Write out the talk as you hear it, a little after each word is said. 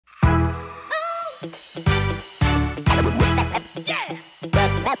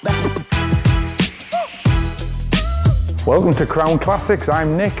Welcome to Crown Classics.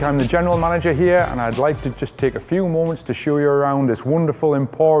 I'm Nick, I'm the general manager here, and I'd like to just take a few moments to show you around this wonderful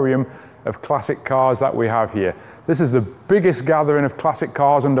emporium of classic cars that we have here. This is the biggest gathering of classic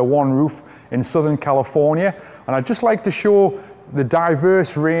cars under one roof in Southern California, and I'd just like to show the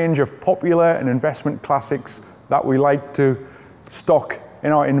diverse range of popular and investment classics that we like to stock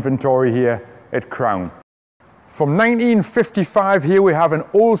in our inventory here at Crown. From 1955 here we have an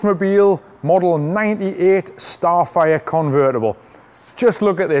Oldsmobile model 98 Starfire convertible. Just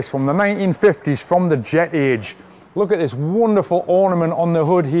look at this, from the 1950s, from the jet age. Look at this wonderful ornament on the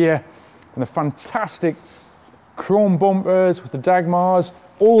hood here and the fantastic chrome bumpers with the Dagmars.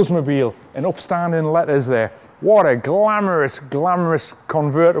 Oldsmobile in upstanding letters there. What a glamorous, glamorous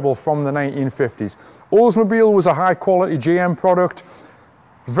convertible from the 1950s. Oldsmobile was a high quality GM product.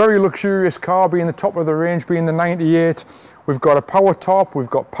 Very luxurious car, being the top of the range, being the 98. We've got a power top, we've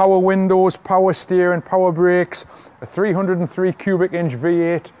got power windows, power steering, power brakes, a 303 cubic inch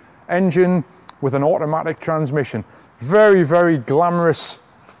V8 engine with an automatic transmission. Very, very glamorous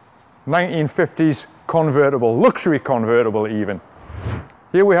 1950s convertible, luxury convertible even.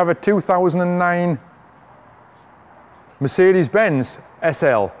 Here we have a 2009 Mercedes-Benz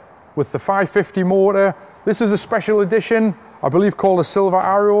SL with the 550 motor. This is a special edition, I believe called a Silver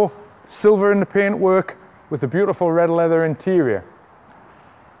Arrow, silver in the paintwork with a beautiful red leather interior.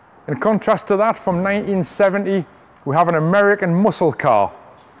 In contrast to that, from 1970, we have an American muscle car.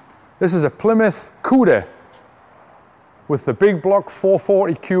 This is a Plymouth Cuda with the big block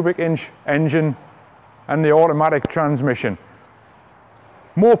 440 cubic inch engine and the automatic transmission.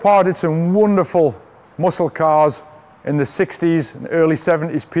 Mopar did some wonderful muscle cars in the 60s and early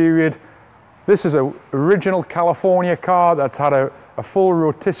 70s period. This is an original California car that's had a full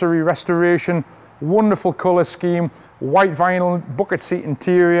rotisserie restoration, wonderful color scheme, white vinyl bucket seat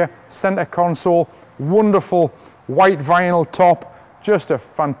interior, center console, wonderful white vinyl top, just a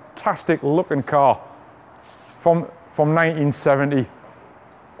fantastic looking car from 1970.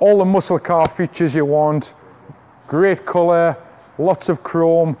 All the muscle car features you want, great color, lots of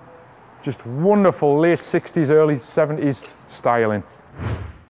chrome, just wonderful late 60s, early 70s styling.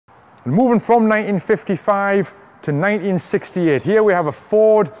 And moving from 1955 to 1968, here we have a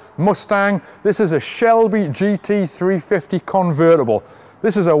Ford Mustang. This is a Shelby GT350 convertible.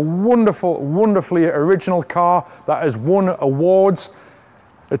 This is a wonderful, wonderfully original car that has won awards.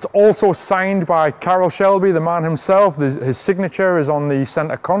 It's also signed by Carroll Shelby, the man himself. His signature is on the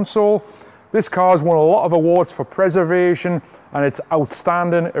center console. This car has won a lot of awards for preservation and its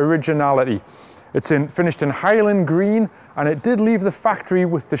outstanding originality. It's finished in Highland Green, and it did leave the factory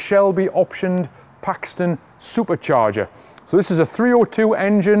with the Shelby optioned Paxton supercharger. So this is a 302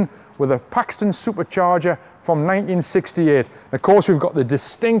 engine with a Paxton supercharger from 1968. And of course we've got the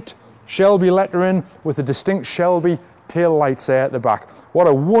distinct Shelby lettering with the distinct Shelby tail lights there at the back. What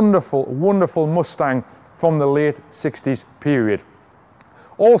a wonderful, wonderful Mustang from the late 60s period.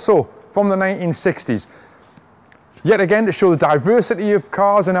 Also from the 1960s, yet again to show the diversity of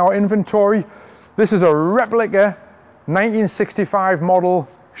cars in our inventory, this is a replica 1965 model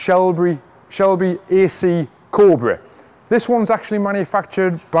Shelby AC Cobra. This one's actually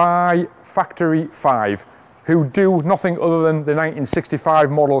manufactured by Factory 5, who do nothing other than the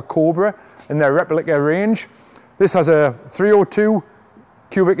 1965 model Cobra in their replica range. This has a 302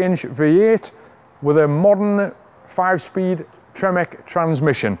 cubic inch V8 with a modern 5-speed Tremec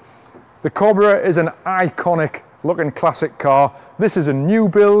transmission. The Cobra is an iconic looking classic car. This is a new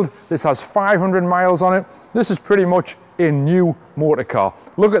build. This has 500 miles on it. This is pretty much a new motor car.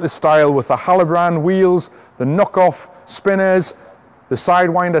 Look at the style with the Hallebrand wheels, the knockoff spinners, the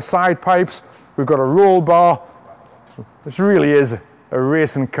Sidewinder side pipes. We've got a roll bar. This really is a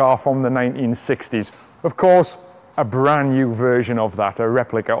racing car from the 1960s. Of course, a brand new version of that, a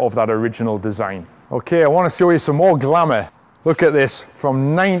replica of that original design. Okay, I want to show you some more glamour. Look at this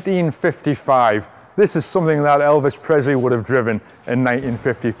from 1955. This is something that Elvis Presley would have driven in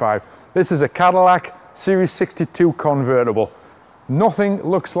 1955. This is a Cadillac Series 62 convertible. Nothing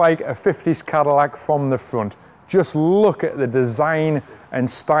looks like a 50s Cadillac from the front. Just look at the design and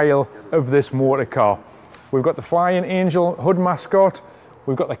style of this motor car. We've got the Flying Angel hood mascot,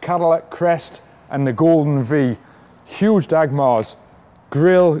 we've got the Cadillac crest and the golden V. Huge Dagmars,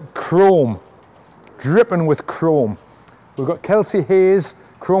 grille chrome, dripping with chrome. We've got Kelsey Hayes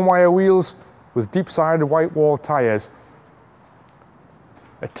chrome wire wheels with deep-sided white wall tyres.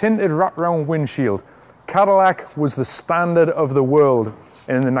 A tinted wraparound windshield. Cadillac was the standard of the world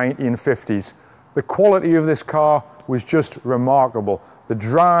in the 1950s. The quality of this car was just remarkable. The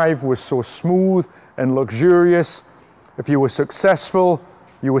drive was so smooth and luxurious. If you were successful,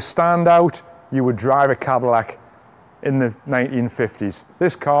 you would stand out, you would drive a Cadillac in the 1950s.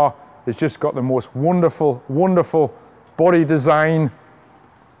 This car has just got the most wonderful, wonderful body design.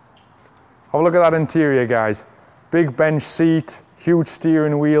 Have a look at that interior, guys. Big bench seat, huge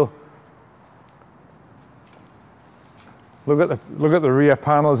steering wheel. Look at the rear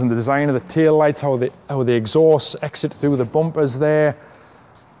panels and the design of the tail lights, how the exhausts exit through the bumpers there.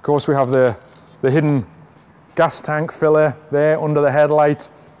 Of course, we have the hidden gas tank filler there under the headlight.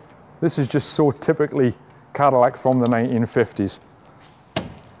 This is just so typically Cadillac from the 1950s.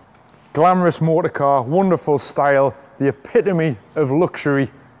 Glamorous motor car, wonderful style, the epitome of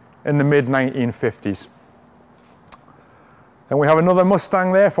luxury in the mid-1950s. And we have another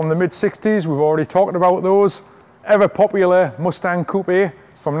Mustang there from the mid-60s. We've already talked about those. Ever popular Mustang Coupe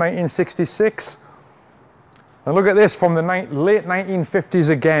from 1966. And look at this from the late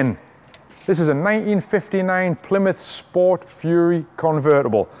 1950s again. This is a 1959 Plymouth Sport Fury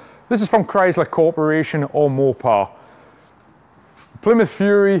convertible. This is from Chrysler Corporation or Mopar. Plymouth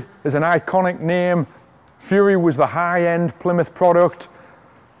Fury is an iconic name. Fury was the high-end Plymouth product.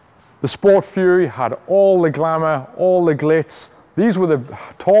 The Sport Fury had all the glamour, all the glitz. These were the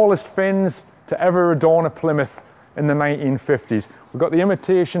tallest fins to ever adorn a Plymouth in the 1950s. We've got the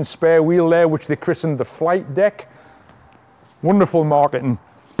imitation spare wheel there, which they christened the flight deck. Wonderful marketing.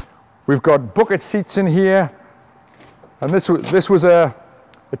 We've got bucket seats in here, and this was a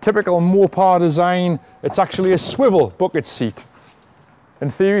typical Mopar design. It's actually a swivel bucket seat, in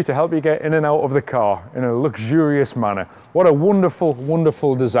theory, to help you get in and out of the car in a luxurious manner. What a wonderful,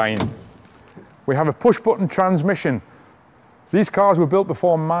 wonderful design. We have a push-button transmission. These cars were built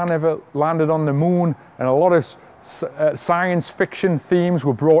before man ever landed on the moon, and a lot of science fiction themes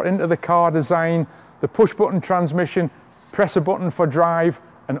were brought into the car design. The push-button transmission, press a button for drive,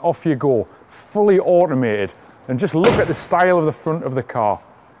 and off you go. Fully automated. And just look at the style of the front of the car.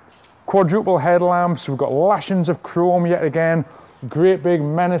 Quadruple headlamps, we've got lashings of chrome yet again. Great big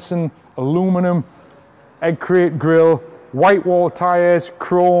menacing aluminum egg crate grille, white wall tires,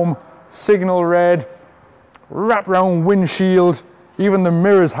 chrome, signal red, wrap-round windshield. Even the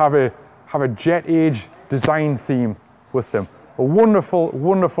mirrors have a jet age design theme with them. A wonderful,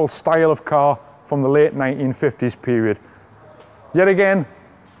 wonderful style of car from the late 1950s period. Yet again,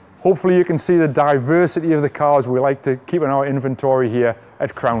 hopefully you can see the diversity of the cars we like to keep in our inventory here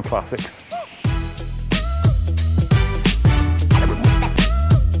at Crown Classics.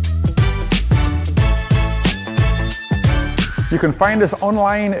 You can find us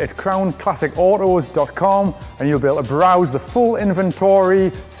online at crownclassicautos.com, and you'll be able to browse the full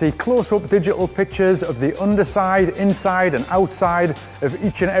inventory, see close-up digital pictures of the underside, inside and outside of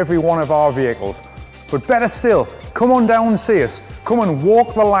each and every one of our vehicles. But better still, come on down and see us. Come and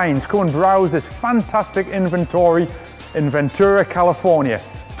walk the lines, come and browse this fantastic inventory in Ventura, California.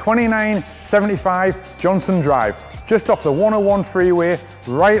 2975 Johnson Drive, just off the 101 freeway,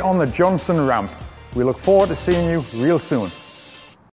 right on the Johnson ramp. We look forward to seeing you real soon.